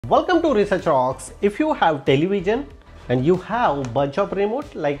Welcome to Research Rocks. If you have television and you have bunch of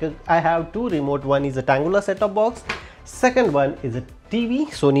remote, like I have two remote, one is a triangular set-top box, second one is a TV,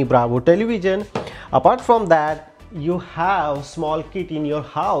 Sony Bravo television. Apart from that, you have small kid in your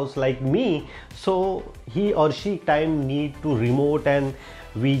house like me, so he or she time need to remote and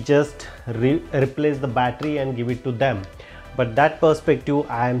we just replace the battery and give it to them. But that perspective,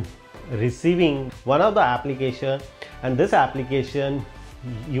 I am receiving one of the application, and this application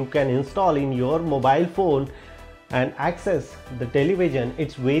you can install in your mobile phone and access the television.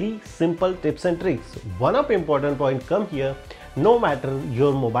 It's very simple tips and tricks. One of important point come here, no matter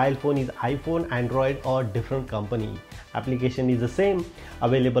your mobile phone is iPhone, Android or different company, application is the same,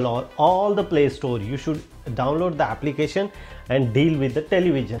 available on all the Play Store. You should download the application and deal with the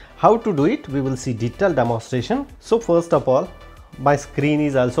television. How to do it, we will see detailed demonstration. So first of all, my screen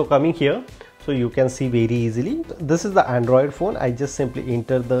is also coming here, so you can see very easily. This is the Android phone. I just simply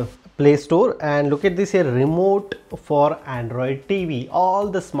enter the Play Store and look at this here, remote for Android TV. All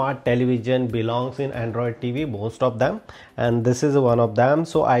the smart television belongs in Android TV, most of them, and this is one of them.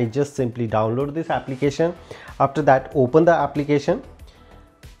 So I just simply download this application. After that, open the application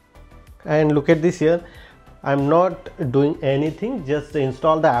and look at this here. I'm not doing anything, just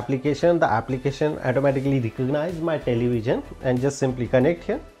install the application. The application automatically recognize my television and just simply connect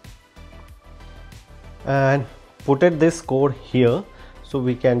here and put it this code here. So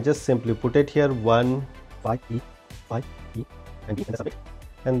we can just simply put it here 15E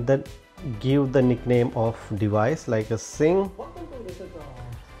and then give the nickname of device like a Sing.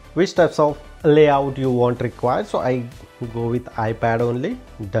 Which types of layout you want required, so I go with iPad only.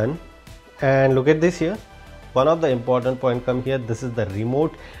 Done. And look at this here, one of the important point come here. This is the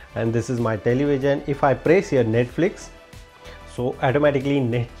remote and this is my television. If I press here Netflix, so automatically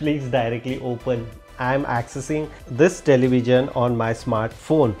Netflix directly open. I am accessing this television on my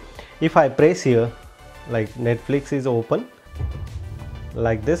smartphone. If I press here, like Netflix is open,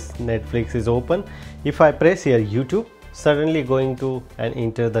 like this, Netflix is open. If I press here YouTube, suddenly going to and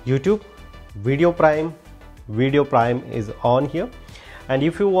enter the YouTube. Video Prime is on here. And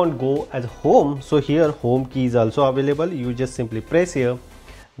if you want go as home, so here home key is also available. You just simply press here,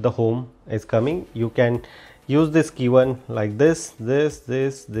 the home is coming. You can use this key one like this.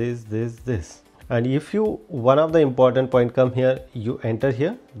 And if you, one of the important point come here, you enter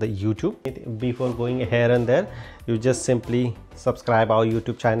here the YouTube. Before going here and there, you just simply subscribe our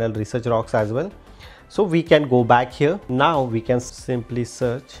YouTube channel Research Rocks as well. So we can go back here. Now we can simply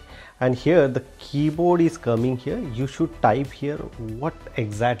search, and here the keyboard is coming here. You should type here what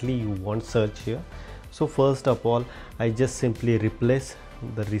exactly you want search here. So first of all, I just simply replace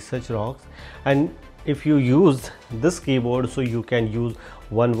the Research Rocks, and if you use this keyboard, so you can use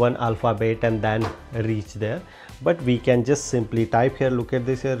one alphabet and then reach there, but we can just simply type here. Look at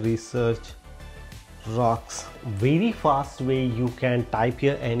this here, Research Rocks. Very fast way you can type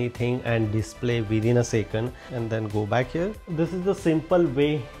here anything and display within a second, and then go back here. This is the simple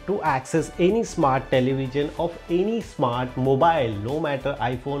way to access any smart television of any smart mobile, no matter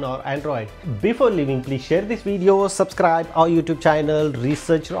iPhone or Android. Before leaving, please share this video, subscribe our YouTube channel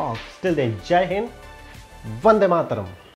Research Rocks. Till then, Jai Hind, Vande Mataram.